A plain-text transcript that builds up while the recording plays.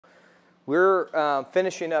We're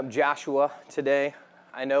finishing up Joshua today.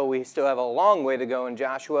 I know we still have a long way to go in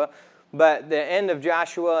Joshua, but the end of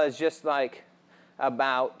Joshua is just like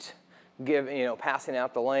about passing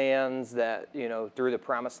out the lands that, through the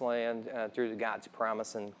promised land, through God's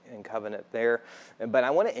promise and covenant there. But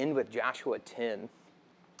I want to end with Joshua 10.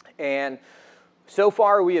 And so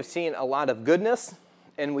far we have seen a lot of goodness,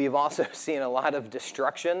 and we've also seen a lot of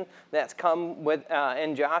destruction that's come with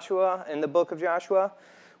in Joshua, in the book of Joshua.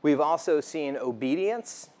 We've also seen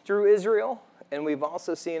obedience through Israel, and we've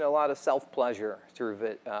also seen a lot of self-pleasure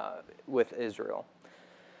with Israel.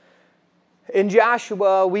 In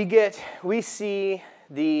Joshua, we see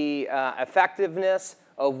the effectiveness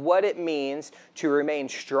of what it means to remain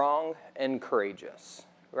strong and courageous,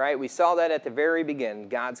 right? We saw that at the very beginning.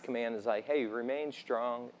 God's command is like, hey, remain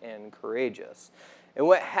strong and courageous. And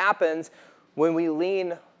what happens when we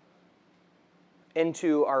lean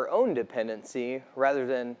into our own dependency rather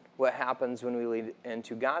than what happens when we lean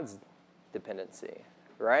into God's dependency,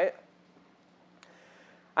 right?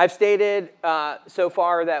 I've stated so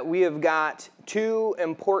far that we have got two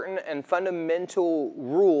important and fundamental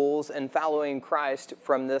rules in following Christ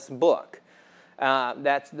from this book.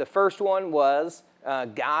 That's the first one was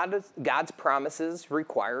God's promises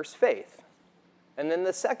requires faith. And then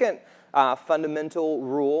the second fundamental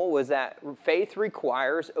rule was that faith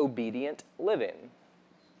requires obedient living,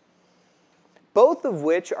 both of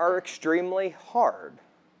which are extremely hard.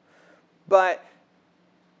 But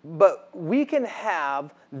we can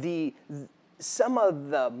have some of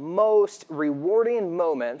the most rewarding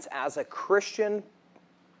moments as a Christian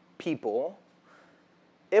people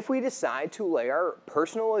if we decide to lay our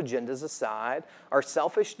personal agendas aside, our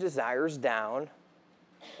selfish desires down,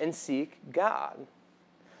 and seek God.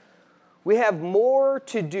 We have more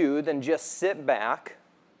to do than just sit back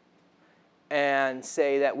and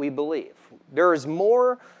say that we believe. There is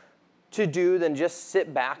more to do than just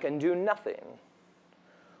sit back and do nothing.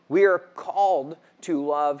 We are called to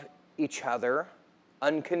love each other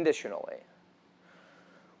unconditionally.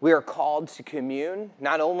 We are called to commune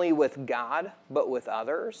not only with God, but with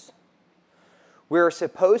others. We are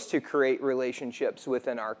supposed to create relationships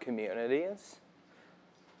within our communities.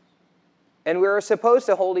 And we are supposed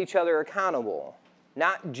to hold each other accountable,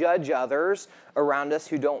 not judge others around us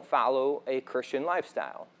who don't follow a Christian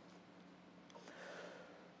lifestyle.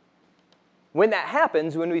 When that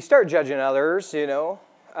happens, when we start judging others, we're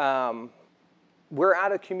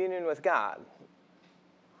out of communion with God.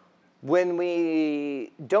 When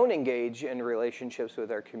we don't engage in relationships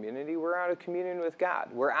with our community, we're out of communion with God.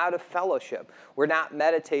 We're out of fellowship. We're not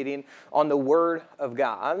meditating on the Word of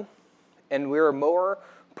God, and we're more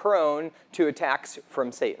prone to attacks from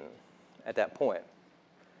Satan at that point.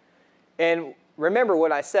 And remember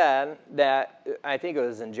what I said, that I think it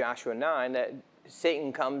was in Joshua 9, that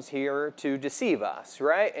Satan comes here to deceive us,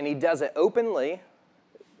 right? And he does it openly,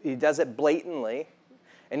 he does it blatantly,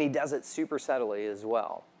 and he does it super subtly as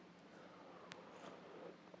well.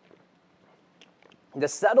 The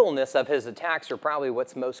subtleness of his attacks are probably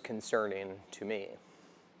what's most concerning to me,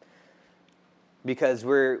 because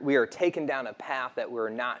we are taken down a path that we're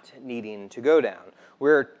not needing to go down.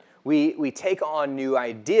 We take on new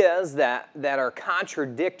ideas that are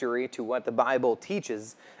contradictory to what the Bible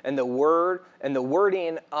teaches, and the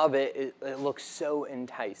wording of it looks so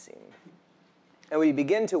enticing. And we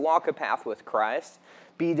begin to walk a path with Christ,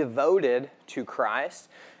 be devoted to Christ,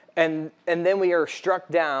 and then we are struck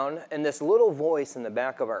down, and this little voice in the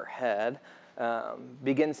back of our head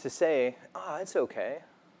begins to say, oh, it's okay.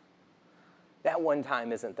 That one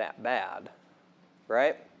time isn't that bad,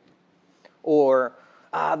 right? Or,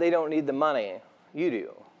 they don't need the money. You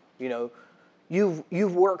do.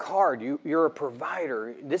 You've worked hard. You're a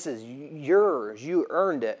provider. This is yours. You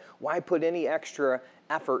earned it. Why put any extra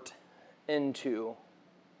effort into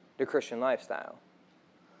the Christian lifestyle?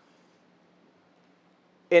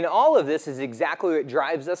 And all of this is exactly what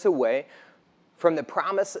drives us away from the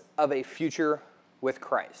promise of a future with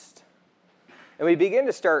Christ. And we begin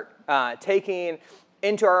to start taking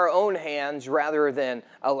into our own hands rather than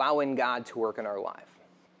allowing God to work in our life.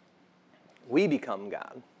 We become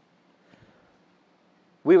God.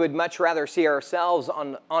 We would much rather see ourselves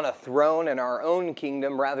on a throne in our own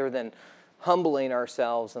kingdom rather than humbling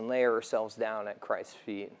ourselves and lay ourselves down at Christ's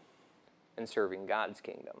feet and serving God's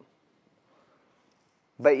kingdom.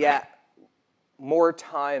 But yet, more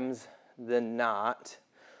times than not,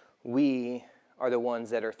 we are the ones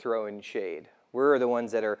that are throwing shade. We're the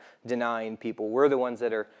ones that are denying people. We're the ones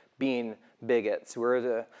that are being bigots.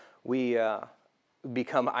 We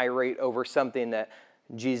become irate over something that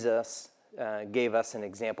Jesus gave us an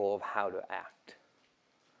example of how to act.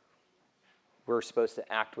 We're supposed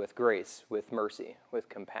to act with grace, with mercy, with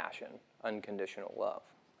compassion, unconditional love.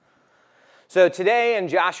 So today in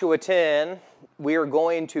Joshua 10, we are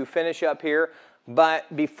going to finish up here,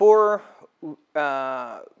 but before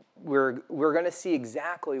we're going to see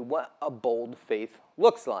exactly what a bold faith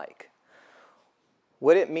looks like,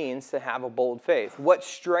 what it means to have a bold faith, what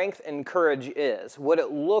strength and courage is, what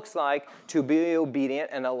it looks like to be obedient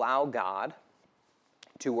and allow God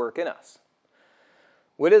to work in us.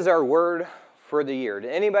 What is our word for the year?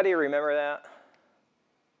 Did anybody remember that?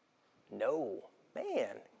 No.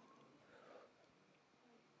 Man.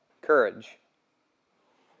 Courage.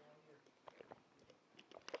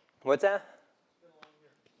 What's that?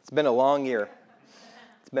 It's been a long year.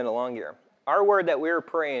 It's been a long year. Our word that we're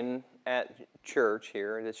praying at church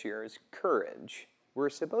here this year is courage. We're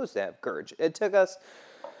supposed to have courage. It took a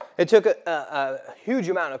huge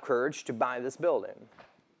amount of courage to buy this building.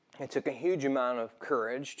 It took a huge amount of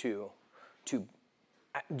courage to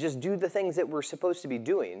just do the things that we're supposed to be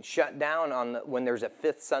doing. Shut down when there's a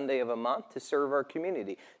 5th Sunday of a month to serve our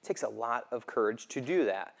community. It takes a lot of courage to do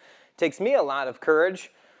that. It takes me a lot of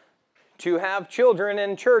courage to have children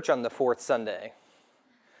in church on the 4th Sunday.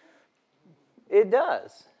 It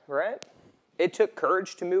does, right? It took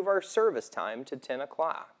courage to move our service time to 10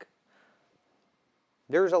 o'clock.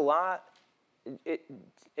 There's a lot.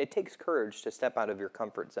 It takes courage to step out of your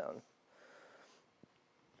comfort zone.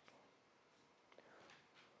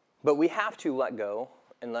 But we have to let go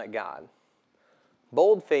and let God.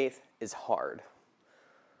 Bold faith is hard.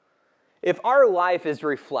 If our life is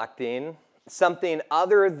reflecting something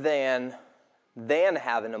other than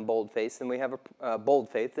having a bold faith, then we have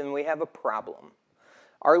a problem.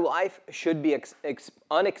 Our life should be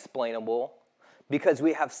unexplainable because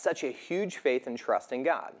we have such a huge faith and trust in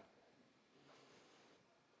God.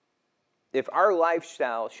 If our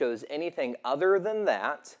lifestyle shows anything other than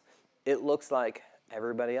that, it looks like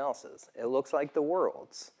everybody else's. It looks like the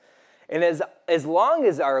world's. And as long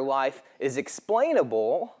as our life is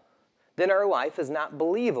explainable, then our life is not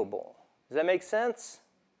believable. Does that make sense?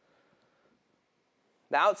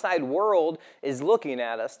 The outside world is looking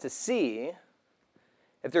at us to see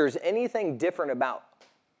if there's anything different about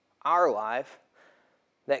our life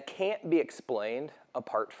that can't be explained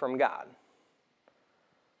apart from God.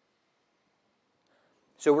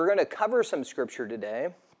 So we're going to cover some scripture today,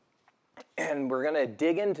 and we're going to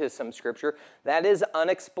dig into some scripture that is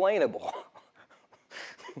unexplainable.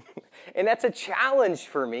 And that's a challenge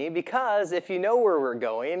for me because if you know where we're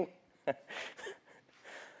going,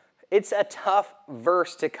 it's a tough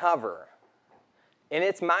verse to cover. And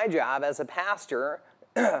it's my job as a pastor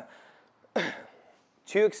to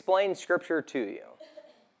explain scripture to you.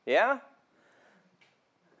 Yeah?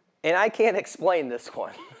 And I can't explain this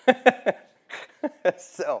one.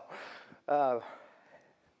 So,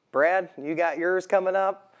 Brad, you got yours coming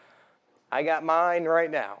up. I got mine right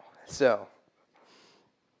now. So,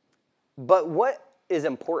 but what is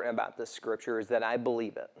important about this scripture is that I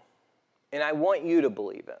believe it. And I want you to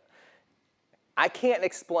believe it. I can't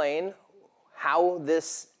explain how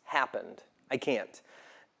this happened. I can't.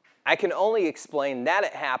 I can only explain that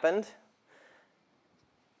it happened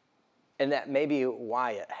and that maybe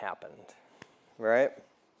why it happened, right?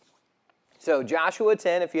 So Joshua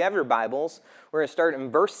 10, if you have your Bibles, we're going to start in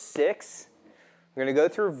verse 6. We're going to go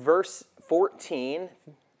through verse 14.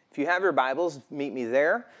 If you have your Bibles, meet me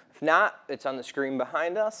there. If not, it's on the screen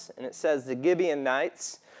behind us, and it says, the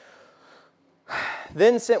Gibeonites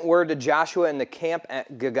then sent word to Joshua in the camp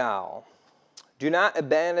at Gilgal. Do not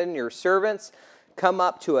abandon your servants. Come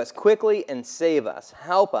up to us quickly and save us.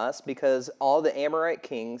 Help us, because all the Amorite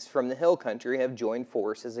kings from the hill country have joined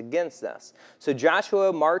forces against us. So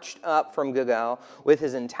Joshua marched up from Gilgal with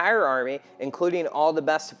his entire army, including all the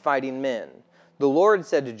best fighting men. The Lord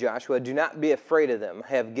said to Joshua, do not be afraid of them.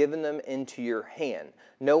 I have given them into your hand.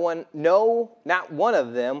 Not one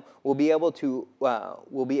of them will be able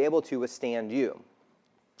to withstand you.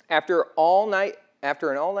 After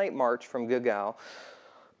an all-night march from Gilgal,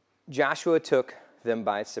 Joshua took them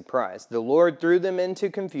by surprise. The Lord threw them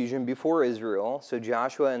into confusion before Israel, so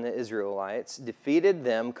Joshua and the Israelites defeated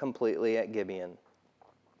them completely at Gibeon.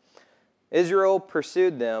 Israel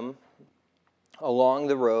pursued them along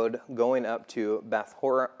the road going up to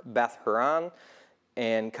Beth-horon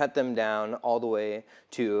and cut them down all the way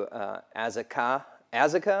to Azekah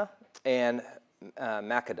and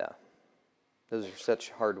Makkedah. Those are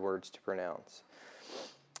such hard words to pronounce.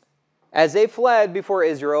 As they fled before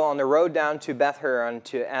Israel on the road down to Beth-horon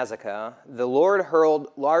to Azekah, the Lord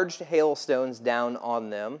hurled large hailstones down on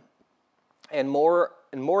them, and more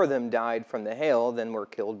of them died from the hail than were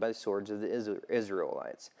killed by the swords of the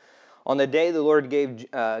Israelites. On the day the Lord gave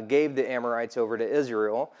the Amorites over to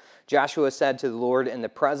Israel, Joshua said to the Lord in the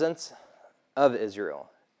presence of Israel,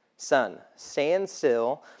 Sun, stand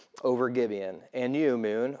still over Gibeon, and you,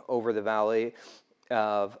 moon, over the valley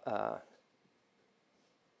of,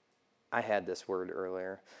 I had this word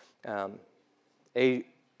earlier.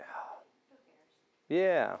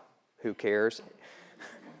 Yeah, who cares?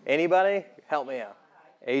 Anybody? Help me out.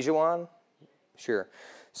 Ajuan? Sure.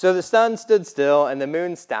 So the sun stood still and the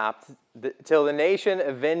moon stopped till the nation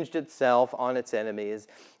avenged itself on its enemies,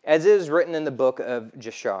 as is written in the book of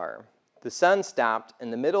Jashar. The sun stopped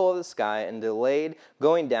in the middle of the sky and delayed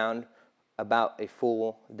going down about a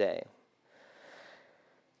full day.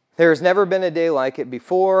 There has never been a day like it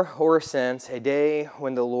before or since, a day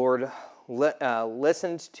when the Lord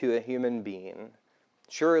listened to a human being.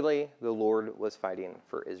 Surely the Lord was fighting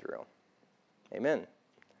for Israel. Amen.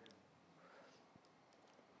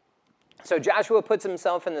 So Joshua puts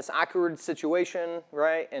himself in this awkward situation,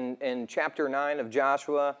 right, in chapter 9 of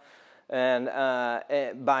Joshua, and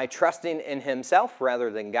by trusting in himself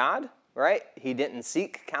rather than God, right? He didn't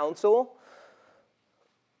seek counsel.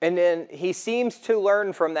 And then he seems to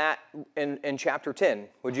learn from that in chapter 10.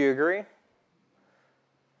 Would you agree?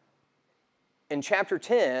 In chapter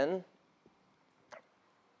 10,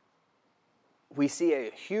 we see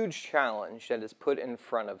a huge challenge that is put in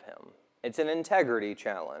front of him. It's an integrity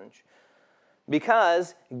challenge.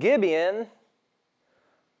 Because Gibeon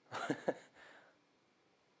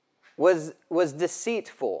was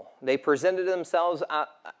deceitful. They presented themselves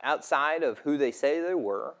outside of who they say they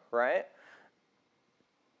were, right?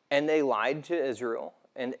 And they lied to Israel.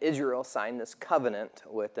 And Israel signed this covenant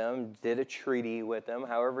with them, did a treaty with them,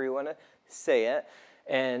 however you want to say it.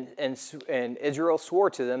 And Israel swore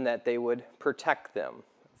to them that they would protect them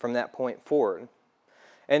from that point forward.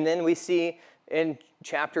 And then we see in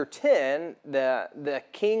chapter 10, the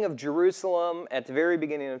king of Jerusalem, at the very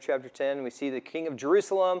beginning of chapter 10, we see the king of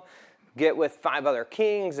Jerusalem get with 5 other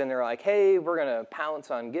kings, and they're like, hey, we're going to pounce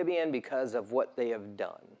on Gibeon because of what they have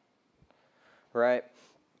done, right?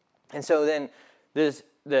 And so then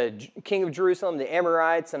the king of Jerusalem, the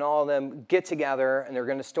Amorites, and all of them get together, and they're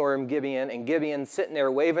going to storm Gibeon, and Gibeon's sitting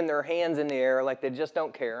there waving their hands in the air like they just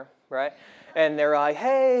don't care, right? And they're like,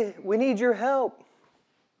 hey, we need your help.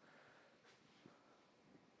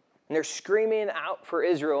 And they're screaming out for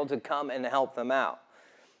Israel to come and help them out.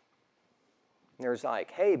 And there's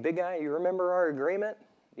like, hey, big guy, you remember our agreement?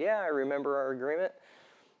 Yeah, I remember our agreement.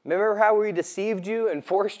 Remember how we deceived you and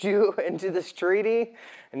forced you into this treaty?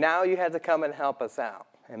 And now you had to come and help us out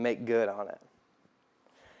and make good on it.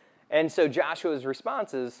 And so Joshua's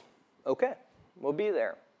response is, okay, we'll be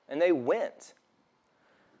there. And they went.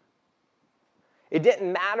 It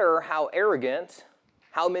didn't matter how arrogant,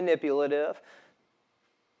 how manipulative,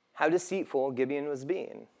 how deceitful Gibeon was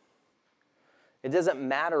being. It doesn't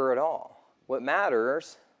matter at all. What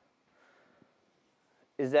matters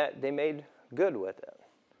is that they made good with it.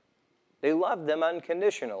 They loved them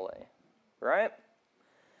unconditionally, right?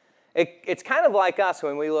 It's kind of like us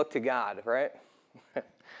when we look to God, right?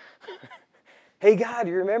 Hey, God,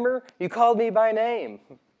 you remember? You called me by name,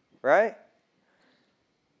 right?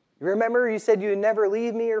 You remember you said you would never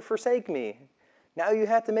leave me or forsake me. Now you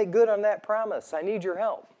have to make good on that promise. I need your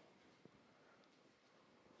help.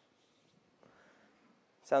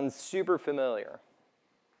 Sounds super familiar.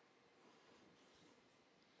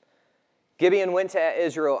 Gibeon went to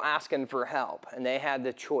Israel asking for help, and they had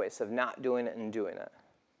the choice of not doing it and doing it.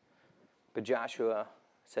 But Joshua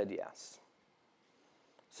said yes.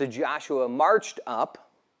 So Joshua marched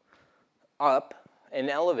up in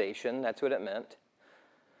elevation, that's what it meant,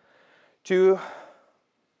 to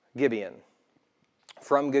Gibeon,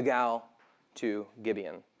 from Gilgal to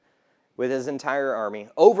Gibeon, with his entire army,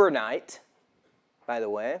 overnight, by the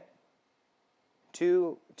way,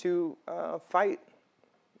 to fight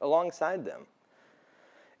alongside them.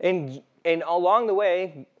 And along the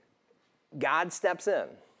way, God steps in.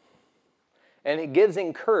 And he gives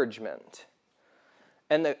encouragement.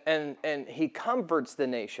 And he comforts the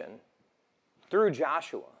nation through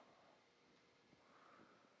Joshua.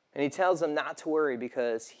 And he tells them not to worry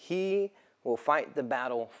because he will fight the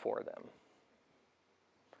battle for them.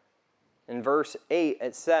 In verse 8,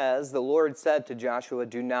 it says, the Lord said to Joshua,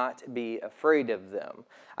 do not be afraid of them.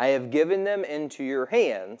 I have given them into your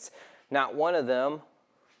hands. Not one of them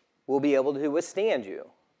will be able to withstand you.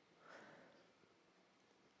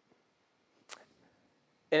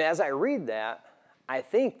 And as I read that, I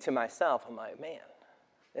think to myself, I'm like, man,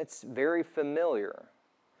 that's very familiar.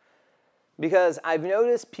 Because I've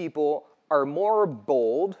noticed people are more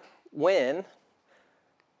bold when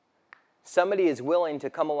somebody is willing to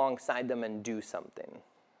come alongside them and do something.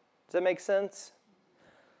 Does that make sense?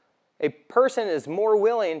 A person is more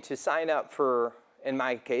willing to sign up for, in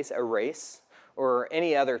my case, a race or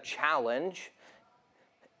any other challenge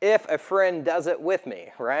if a friend does it with me,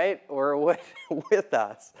 right? Or with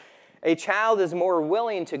us. A child is more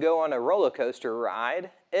willing to go on a roller coaster ride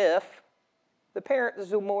if the parent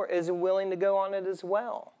is willing to go on it as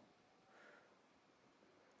well.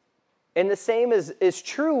 And the same is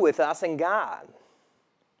true with us and God.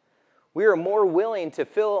 We are more willing to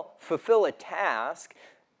fulfill a task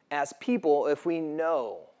as people if we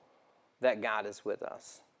know that God is with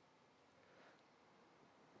us.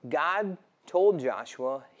 God told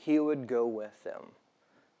Joshua he would go with them.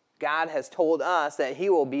 God has told us that he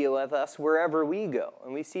will be with us wherever we go.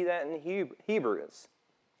 And we see that in Hebrews.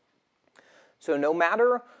 So no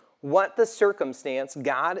matter what the circumstance,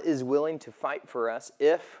 God is willing to fight for us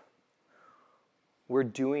if we're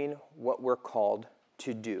doing what we're called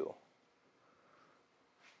to do.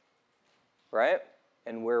 Right?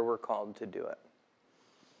 And where we're called to do it.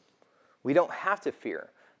 We don't have to fear.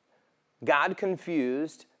 God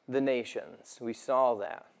confused the nations. We saw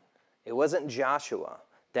that. It wasn't Joshua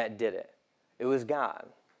that did it. It was God.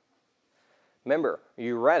 Remember,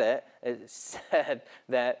 you read it. It said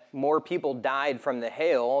that more people died from the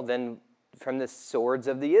hail than from the swords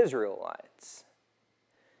of the Israelites.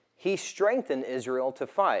 He strengthened Israel to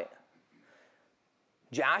fight.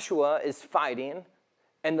 Joshua is fighting,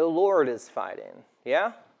 and the Lord is fighting.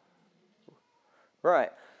 Yeah?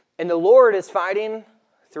 Right. And the Lord is fighting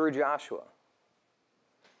through Joshua.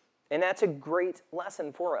 And that's a great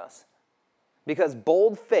lesson for us. Because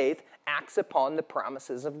bold faith acts upon the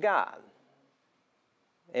promises of God.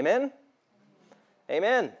 Amen?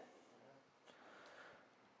 Amen.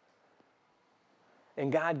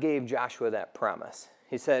 And God gave Joshua that promise.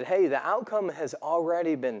 He said, hey, the outcome has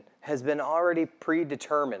been already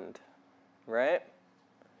predetermined. Right?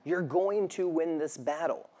 You're going to win this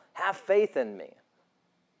battle. Have faith in me.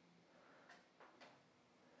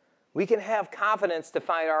 We can have confidence to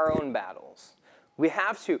fight our own battles. We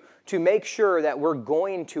have to make sure that we're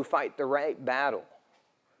going to fight the right battle,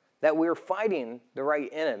 that we're fighting the right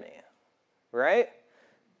enemy, right?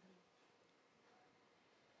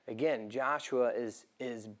 Again, Joshua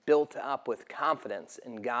is built up with confidence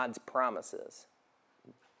in God's promises.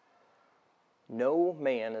 No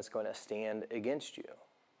man is going to stand against you.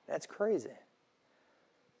 That's crazy.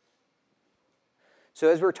 So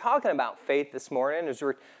as we're talking about faith this morning, as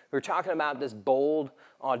we're talking about this bold,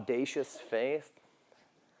 audacious faith,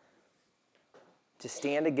 to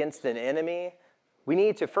stand against an enemy, we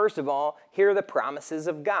need to, first of all, hear the promises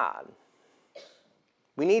of God.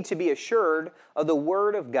 We need to be assured of the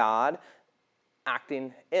Word of God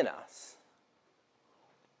acting in us.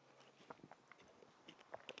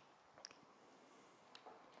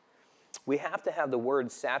 We have to have the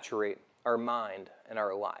Word saturate our mind and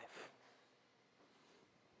our life.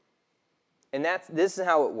 And this is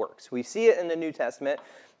how it works. We see it in the New Testament,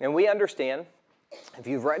 and we understand, if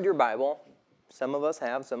you've read your Bible, some of us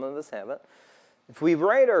have, some of us haven't. If we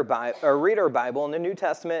read our Bible in the New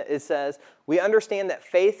Testament, it says, we understand that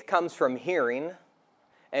faith comes from hearing,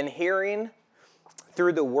 and hearing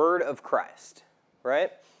through the word of Christ,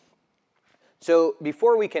 right? So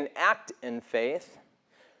before we can act in faith,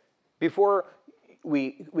 before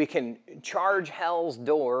we can charge hell's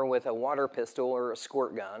door with a water pistol or a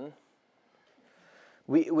squirt gun,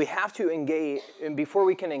 we have to engage, and before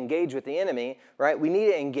we can engage with the enemy, right, we need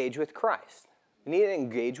to engage with Christ. We need to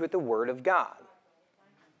engage with the Word of God.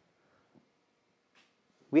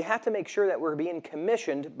 We have to make sure that we're being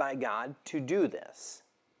commissioned by God to do this.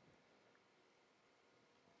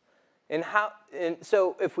 And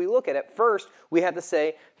so if we look at it, first, we have to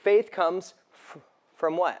say faith comes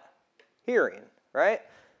from what? Hearing, right?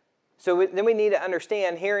 So then we need to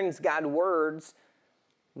understand hearing God's words,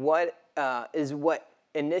 what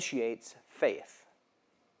initiates faith.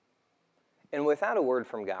 And without a word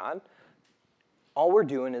from God, all we're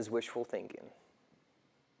doing is wishful thinking.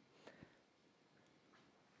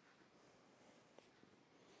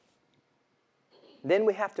 Then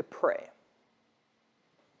we have to pray.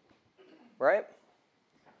 Right?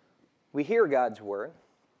 We hear God's word.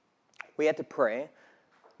 We have to pray.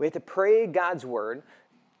 We have to pray God's word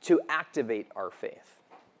to activate our faith.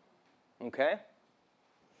 Okay?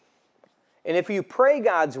 And if you pray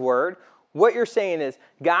God's word, what you're saying is,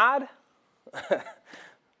 God,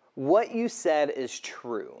 what you said is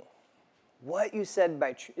true. What you said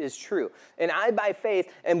is true. And I, by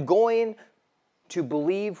faith, am going to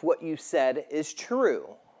believe what you said is true.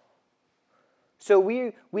 So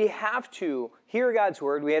we have to hear God's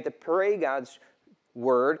word. We have to pray God's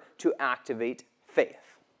word to activate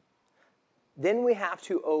faith. then we have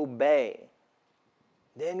to obey.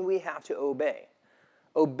 Then we have to obey.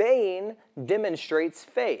 Obeying demonstrates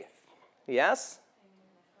faith. Yes?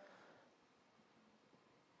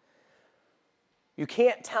 You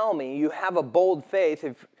can't tell me you have a bold faith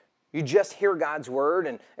if you just hear God's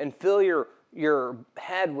word and fill your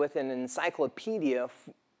head with an encyclopedia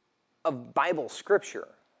of Bible scripture.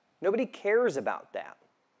 Nobody cares about that,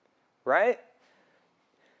 right?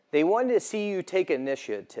 They want to see you take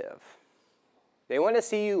initiative. They want to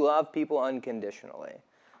see you love people unconditionally.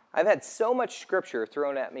 I've had so much scripture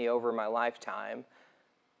thrown at me over my lifetime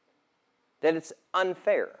that it's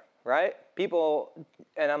unfair, right? People,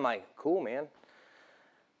 and I'm like, cool, man.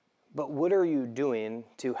 But what are you doing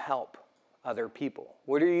to help other people?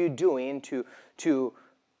 What are you doing to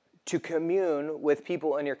commune with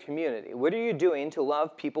people in your community? What are you doing to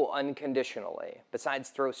love people unconditionally besides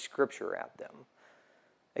throw scripture at them?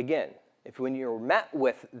 Again, when you're met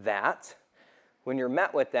with that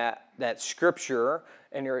scripture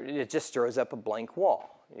and it just throws up a blank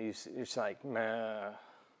wall. You're just like, meh.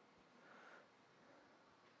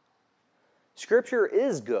 Scripture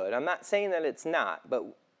is good. I'm not saying that it's not,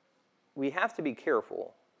 but we have to be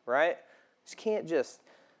careful, right? You can't just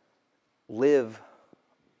live.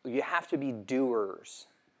 You have to be doers.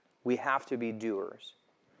 We have to be doers.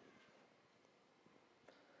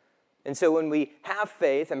 And so when we have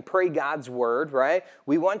faith and pray God's word, right,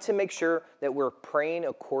 we want to make sure that we're praying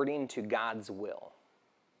according to God's will.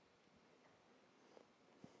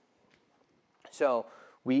 So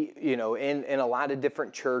in a lot of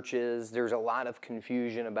different churches, there's a lot of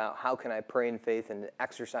confusion about how can I pray in faith and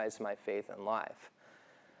exercise my faith in life,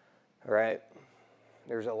 right?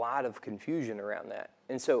 There's a lot of confusion around that.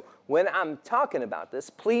 And so when I'm talking about this,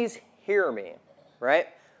 please hear me, right?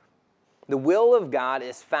 The will of God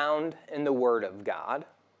is found in the Word of God.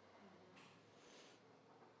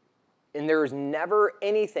 And there is never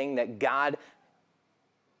anything that God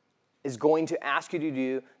is going to ask you to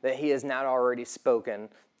do that he has not already spoken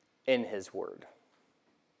in his word.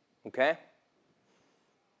 Okay?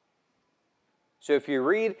 So if you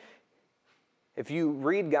read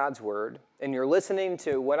God's word and you're listening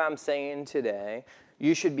to what I'm saying today,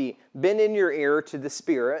 you should be bending your ear to the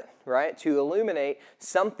Spirit, right, to illuminate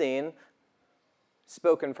something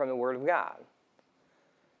spoken from the Word of God.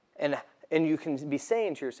 And you can be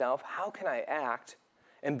saying to yourself, how can I act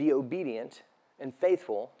and be obedient and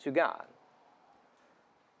faithful to God?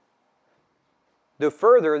 The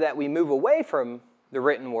further that we move away from the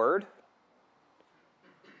written Word,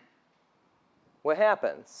 what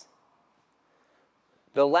happens?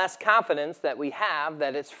 The less confidence that we have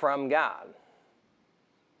that it's from God.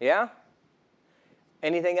 Yeah?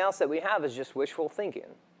 Anything else that we have is just wishful thinking.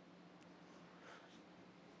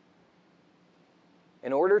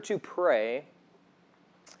 In order to pray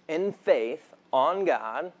in faith on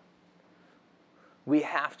God, we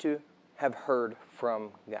have to have heard from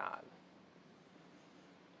God.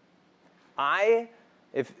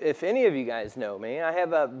 If any of you guys know me, I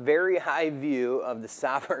have a very high view of the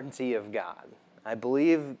sovereignty of God. I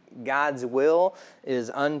believe God's will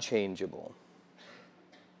is unchangeable.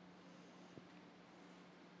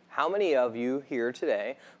 How many of you here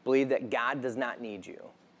today believe that God does not need you?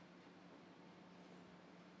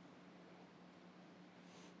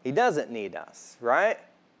 He doesn't need us, right?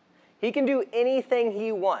 He can do anything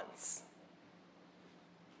he wants.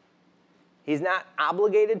 He's not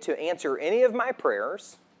obligated to answer any of my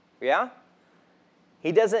prayers, yeah?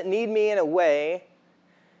 He doesn't need me in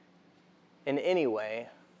any way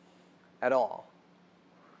at all.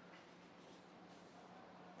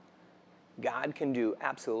 God can do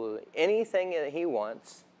absolutely anything that he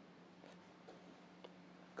wants,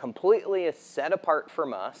 completely set apart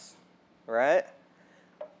from us, right?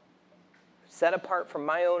 Set apart from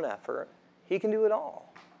my own effort. He can do it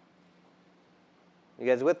all. You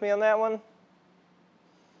guys with me on that one?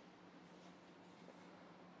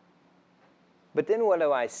 But then what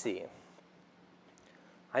do I see?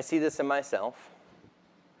 I see this in myself,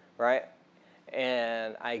 right?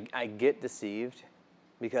 And I get deceived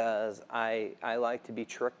because I like to be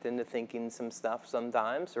tricked into thinking some stuff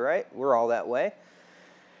sometimes, right? We're all that way.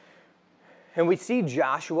 And we see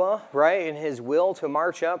Joshua, right, in his will to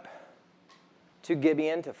march up to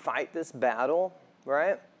Gibeon to fight this battle,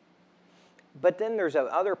 right? But then there's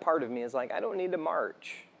another part of me is like, I don't need to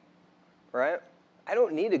march, right? I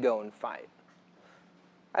don't need to go and fight.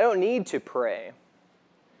 I don't need to pray.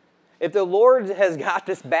 If the Lord has got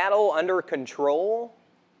this battle under control,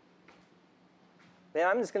 then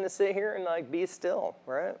I'm just going to sit here and be still,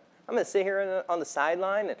 right? I'm going to sit here on the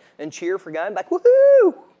sideline and cheer for God, like,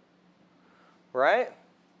 woohoo! Right?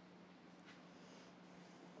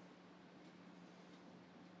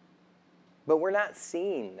 But we're not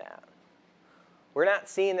seeing that. We're not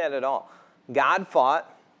seeing that at all. God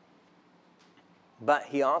fought, but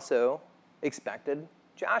he also expected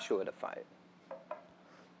Joshua to fight.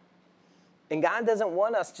 And God doesn't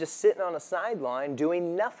want us just sitting on a sideline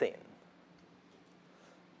doing nothing.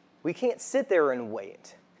 We can't sit there and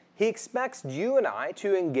wait. He expects you and I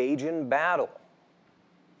to engage in battle.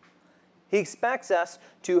 He expects us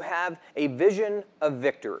to have a vision of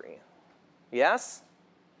victory. Yes?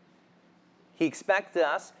 He expects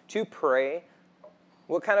us to pray.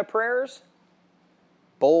 What kind of prayers?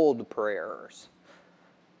 Bold prayers.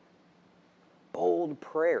 Bold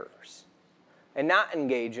prayers. And not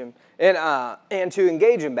engage him, and to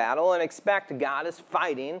engage in battle and expect God is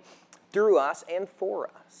fighting through us and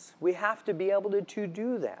for us. We have to be able to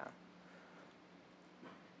do that.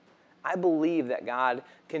 I believe that God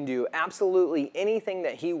can do absolutely anything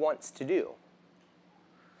that he wants to do.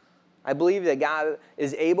 I believe that God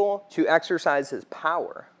is able to exercise his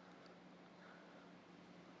power.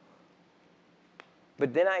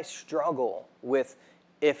 But then I struggle with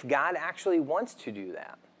if God actually wants to do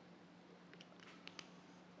that.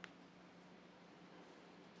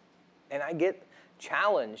 And I get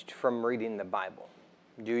challenged from reading the Bible.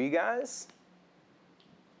 Do you guys?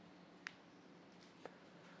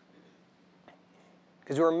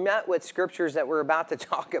 Because we're met with scriptures that we're about to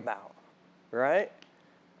talk about, right?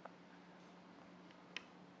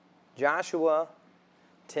 Joshua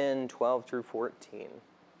 10:12 through 14.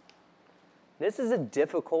 This is a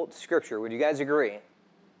difficult scripture. Would you guys agree?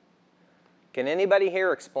 Can anybody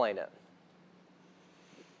here explain it?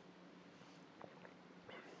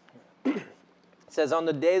 It says, on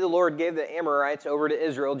the day the Lord gave the Amorites over to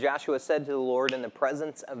Israel, Joshua said to the Lord in the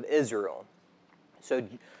presence of Israel. So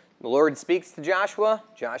the Lord speaks to Joshua.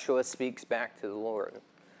 Joshua speaks back to the Lord.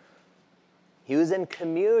 He was in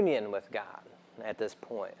communion with God at this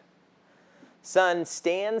point. Sun,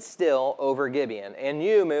 stand still over Gibeon, and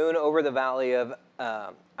you, moon, over the valley of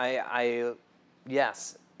Ajalon.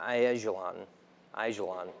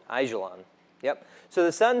 Yep. So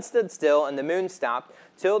the sun stood still, and the moon stopped,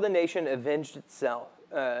 till the nation avenged itself.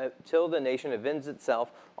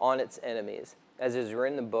 On its enemies, as is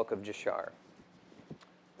written in the book of Jashar.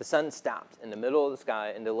 The sun stopped in the middle of the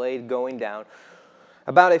sky and delayed going down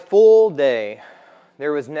about a full day.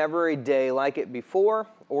 There was never a day like it before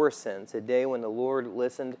or since, a day when the Lord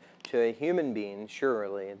listened to a human being.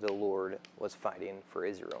 Surely the Lord was fighting for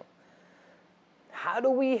Israel. How do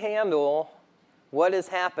we handle what is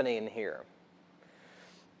happening here?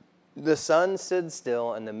 The sun stood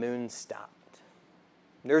still and the moon stopped.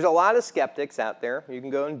 There's a lot of skeptics out there. You can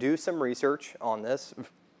go and do some research on this,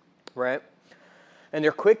 right? And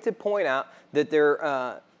they're quick to point out that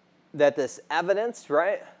that this evidence,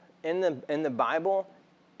 right, in the Bible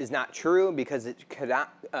is not true because it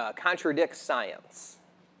contradicts science,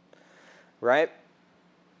 right?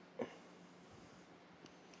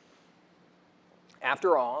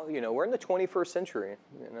 After all, we're in the 21st century,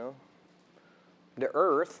 The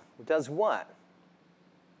earth does what?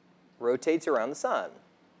 Rotates around the sun.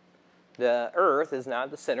 The earth is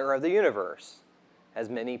not the center of the universe, as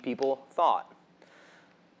many people thought.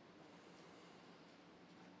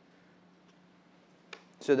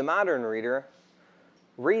 So the modern reader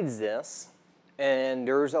reads this, and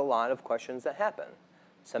there's a lot of questions that happen.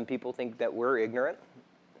 Some people think that we're ignorant.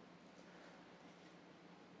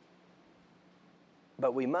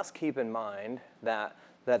 But we must keep in mind that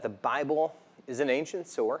the Bible is an ancient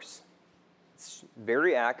source. It's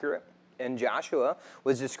very accurate. And Joshua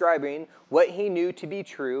was describing what he knew to be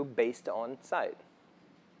true based on sight.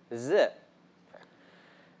 This is it.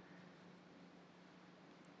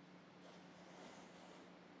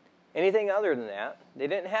 Anything other than that, they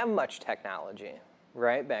didn't have much technology,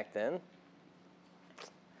 right, back then.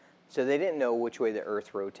 So they didn't know which way the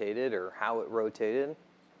earth rotated or how it rotated.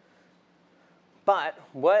 But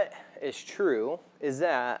what is true is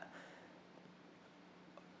that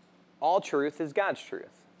all truth is God's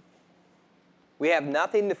truth. We have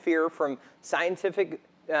nothing to fear from scientific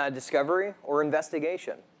discovery or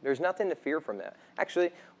investigation. There's nothing to fear from that.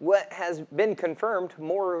 Actually, what has been confirmed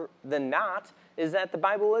more than not is that the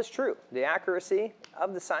Bible is true. The accuracy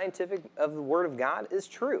of the Word of God is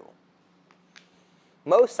true.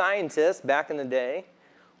 Most scientists back in the day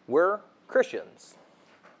were Christians,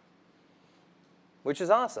 which is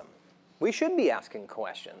awesome. We should be asking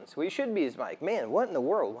questions. We should be like, man, what in the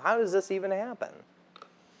world? How does this even happen?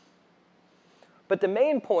 But the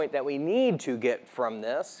main point that we need to get from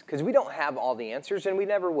this, because we don't have all the answers and we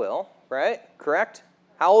never will, right? Correct?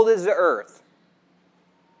 How old is the earth?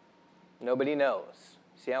 Nobody knows.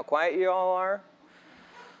 See how quiet you all are?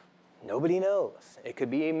 Nobody knows. It could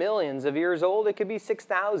be millions of years old. It could be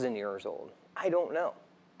 6,000 years old. I don't know.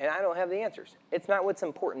 And I don't have the answers. It's not what's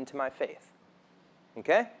important to my faith.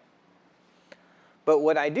 Okay? But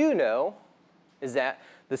what I do know is that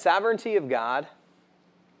the sovereignty of God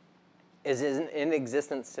is in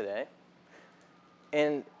existence today.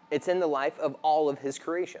 And it's in the life of all of his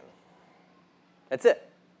creation. That's it.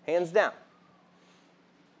 Hands down.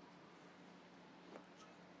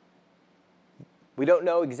 We don't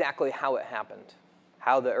know exactly how it happened,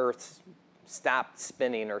 how the earth stopped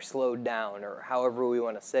spinning or slowed down or however we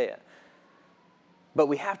want to say it. But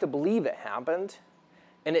we have to believe it happened,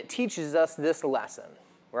 and it teaches us this lesson,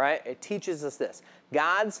 right? It teaches us this.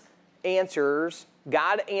 God answers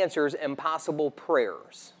impossible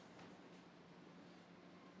prayers.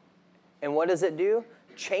 And what does it do?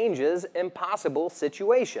 Changes impossible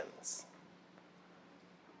situations.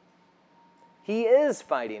 He is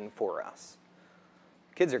fighting for us.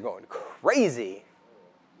 Kids are going crazy.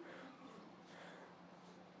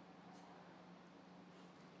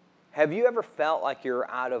 Have you ever felt like you're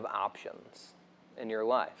out of options in your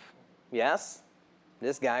life? Yes?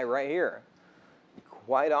 This guy right here.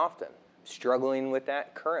 Quite often. Struggling with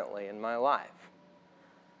that currently in my life.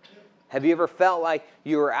 Have you ever felt like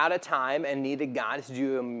you were out of time and needed God to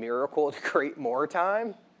do a miracle to create more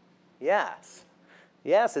time? Yes.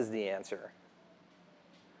 Yes is the answer.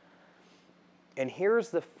 And here's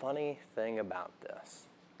the funny thing about this.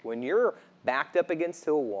 When you're backed up against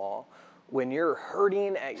a wall, when you're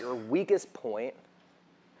hurting at your weakest point,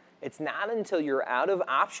 it's not until you're out of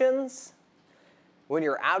options, when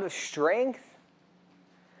you're out of strength,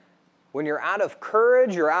 when you're out of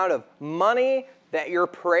courage, you're out of money, that your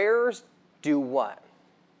prayers do what?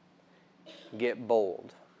 Get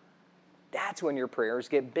bold. That's when your prayers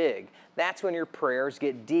get big. That's when your prayers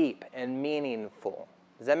get deep and meaningful.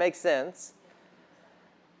 Does that make sense?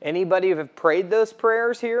 Anybody who have prayed those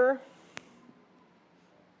prayers here?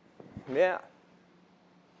 Yeah.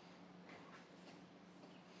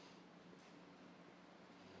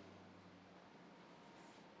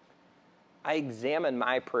 I examine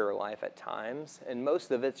my prayer life at times, and most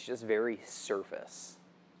of it's just very surface.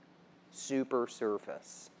 Super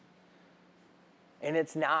surface. And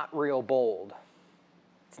it's not real bold.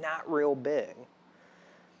 It's not real big.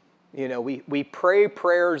 You know, we pray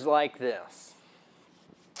prayers like this.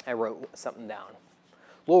 I wrote something down.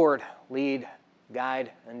 Lord, lead,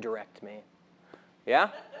 guide, and direct me. Yeah?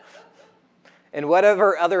 And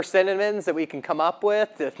whatever other synonyms that we can come up with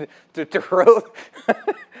to throw,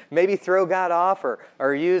 maybe throw God off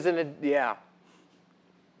or using it, yeah.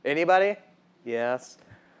 Anybody? Yes.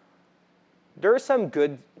 There's some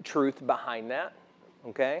good truth behind that,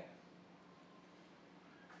 okay?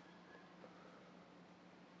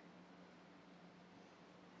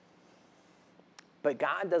 But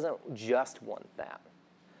God doesn't just want that.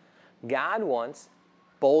 God wants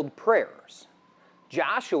bold prayers.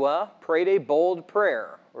 Joshua prayed a bold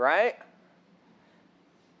prayer, right?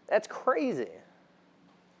 That's crazy.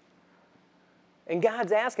 And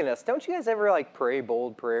God's asking us, don't you guys ever pray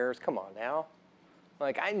bold prayers? Come on now.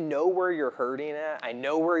 I know where you're hurting at. I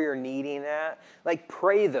know where you're needing at.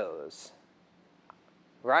 Pray those.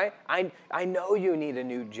 Right? I know you need a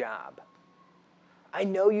new job. I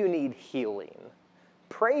know you need healing.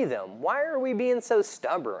 Pray them. Why are we being so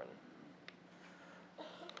stubborn?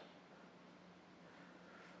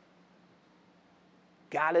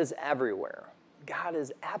 God is everywhere. God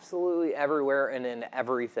is absolutely everywhere and in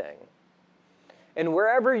everything. And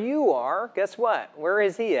wherever you are, guess what? Where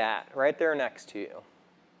is he at? Right there next to you.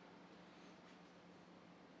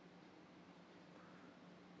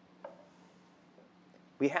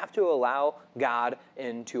 We have to allow God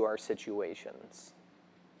into our situations.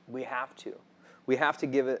 We have to. We have to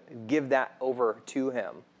give that over to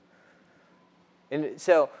him. And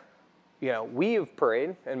so, we've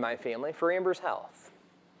prayed in my family for Amber's health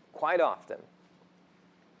quite often.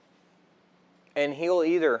 And he'll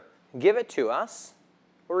either give it to us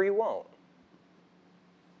or he won't.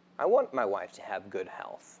 I want my wife to have good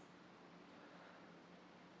health.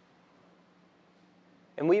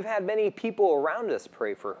 And we've had many people around us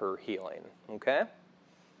pray for her healing, okay?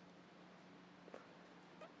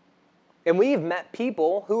 And we've met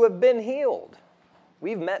people who have been healed.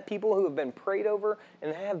 We've met people who have been prayed over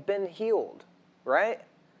and have been healed, right?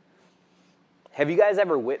 Have you guys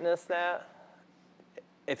ever witnessed that?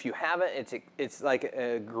 If you haven't, it's like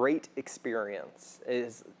a great experience. It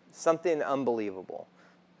is something unbelievable.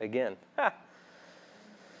 Again,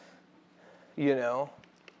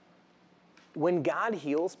 when God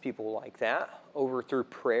heals people like that over through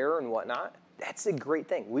prayer and whatnot, that's a great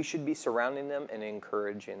thing. We should be surrounding them and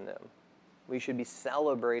encouraging them. We should be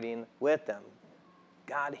celebrating with them.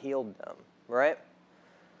 God healed them, right?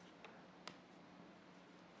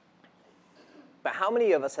 But how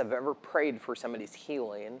many of us have ever prayed for somebody's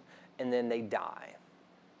healing and then they die?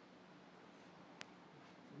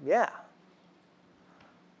 Yeah.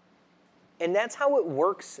 And that's how it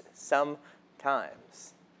works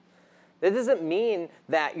sometimes. That doesn't mean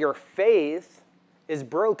that your faith is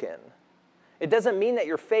broken. It doesn't mean that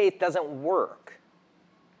your faith doesn't work.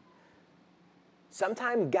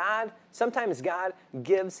 Sometimes God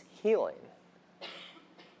gives healing.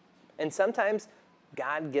 And sometimes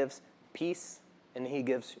God gives peace and he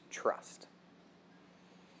gives trust.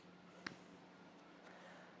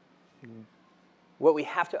 What we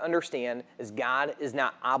have to understand is God is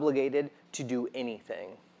not obligated to do anything.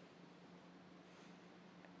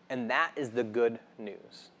 And that is the good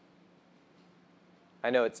news. I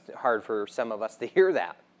know it's hard for some of us to hear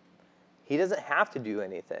that. He doesn't have to do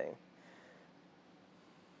anything.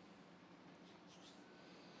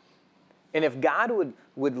 And if God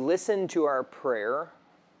would listen to our prayer,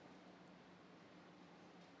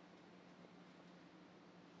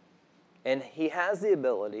 and he has the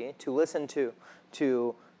ability to listen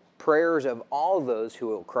to prayers of all those who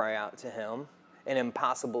will cry out to him in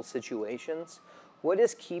impossible situations, what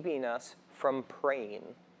is keeping us from praying?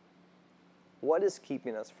 What is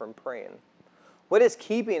keeping us from praying? What is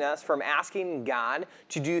keeping us from asking God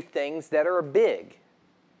to do things that are big?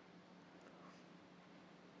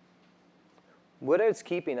 What is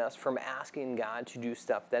keeping us from asking God to do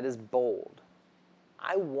stuff that is bold?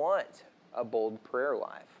 I want a bold prayer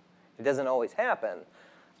life. It doesn't always happen.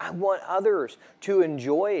 I want others to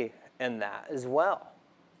enjoy in that as well.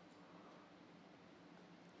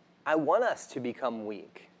 I want us to become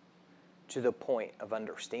weak to the point of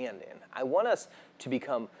understanding. I want us to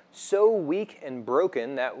become so weak and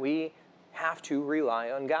broken that we have to rely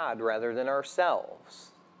on God rather than ourselves.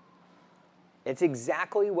 It's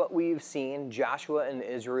exactly what we've seen Joshua and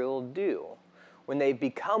Israel do. When they've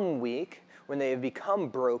become weak, when they have become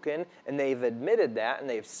broken, and they've admitted that, and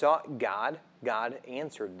they've sought God, God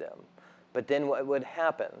answered them. But then what would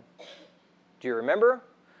happen? Do you remember?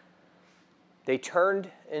 They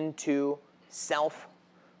turned into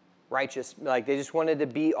self-righteous, like they just wanted to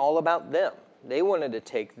be all about them. They wanted to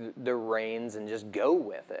take the reins and just go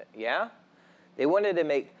with it, yeah? They wanted to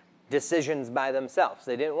make decisions by themselves.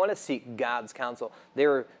 They didn't want to seek God's counsel. They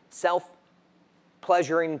were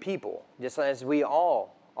self-pleasuring people, just as we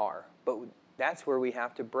all are. But that's where we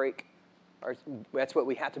have to that's what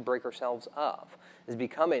we have to break ourselves of, is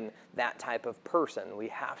becoming that type of person. We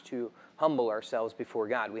have to humble ourselves before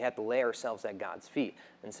God. We have to lay ourselves at God's feet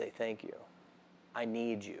and say, thank you. I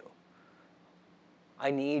need you. I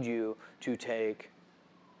need you to take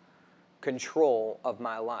control of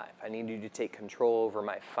my life. I need you to take control over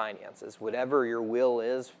my finances. Whatever your will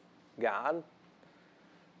is, God,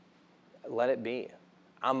 let it be.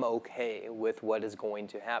 I'm okay with what is going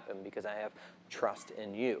to happen because I have trust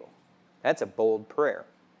in you. That's a bold prayer.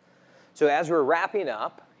 So as we're wrapping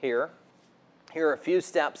up here are a few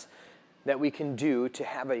steps that we can do to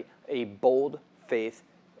have a bold faith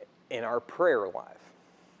in our prayer life,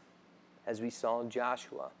 as we saw in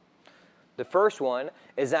Joshua. The first one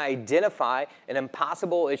is identify an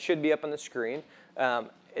impossible, it should be up on the screen.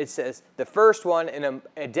 It says, the first one,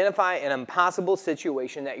 identify an impossible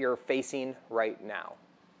situation that you're facing right now.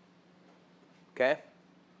 Okay?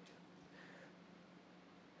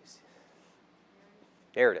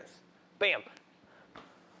 There it is. Bam.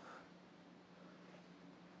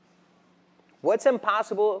 What's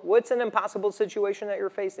impossible? What's an impossible situation that you're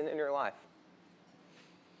facing in your life?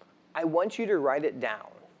 I want you to write it down.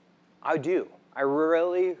 I do. I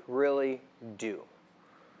really, really do.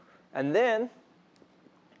 And then,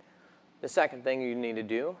 the second thing you need to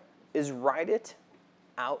do is write it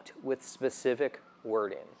out with specific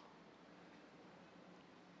wording.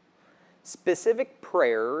 Specific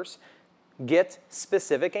prayers get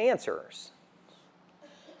specific answers.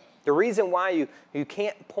 The reason why you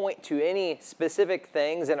can't point to any specific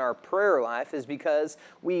things in our prayer life is because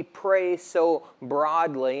we pray so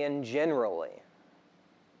broadly and generally.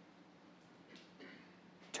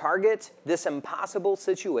 Target this impossible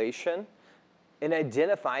situation and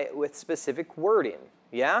identify it with specific wording.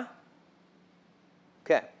 Yeah?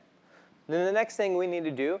 Okay. Then the next thing we need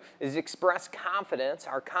to do is express confidence,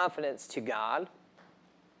 our confidence to God,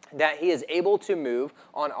 that he is able to move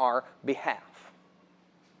on our behalf.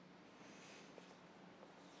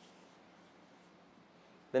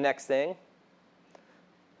 The next thing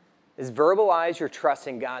is verbalize your trust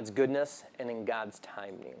in God's goodness and in God's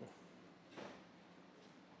timing.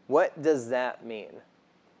 What does that mean?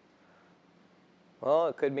 Well,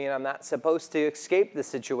 it could mean I'm not supposed to escape the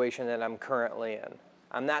situation that I'm currently in.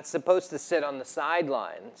 I'm not supposed to sit on the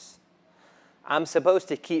sidelines. I'm supposed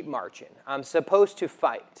to keep marching. I'm supposed to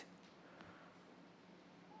fight.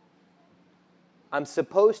 I'm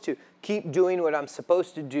supposed to keep doing what I'm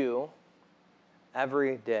supposed to do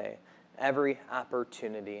every day, every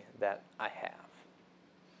opportunity that I have.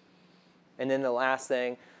 And then the last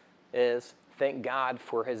thing is thank God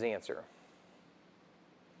for his answer.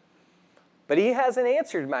 But he hasn't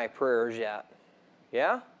answered my prayers yet.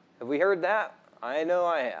 Yeah? Have we heard that? I know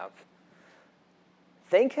I have.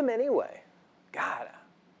 Thank him anyway. God,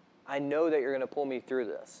 I know that you're going to pull me through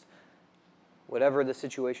this. Whatever the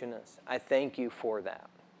situation is, I thank you for that.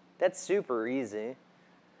 That's super easy.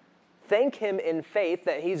 Thank him in faith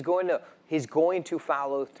that he's going to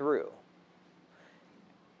follow through.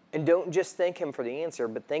 And don't just thank him for the answer,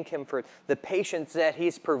 but thank him for the patience that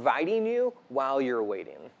he's providing you while you're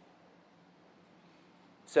waiting.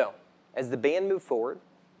 So, as the band moves forward,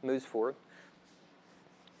 we're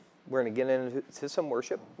going to get into some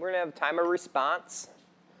worship. We're going to have a time of response.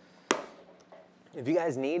 If you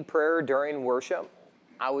guys need prayer during worship,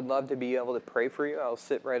 I would love to be able to pray for you. I'll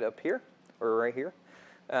sit right up here, or right here.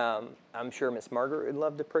 I'm sure Miss Margaret would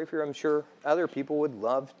love to pray for you. I'm sure other people would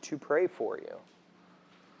love to pray for you.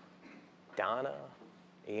 Donna,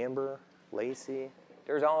 Amber, Lacey.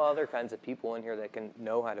 There's all other kinds of people in here that can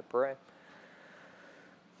know how to pray.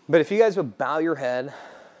 But if you guys would bow your head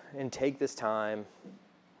and take this time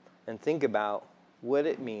and think about what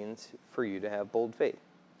it means for you to have bold faith.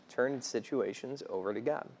 Turn situations over to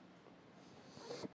God.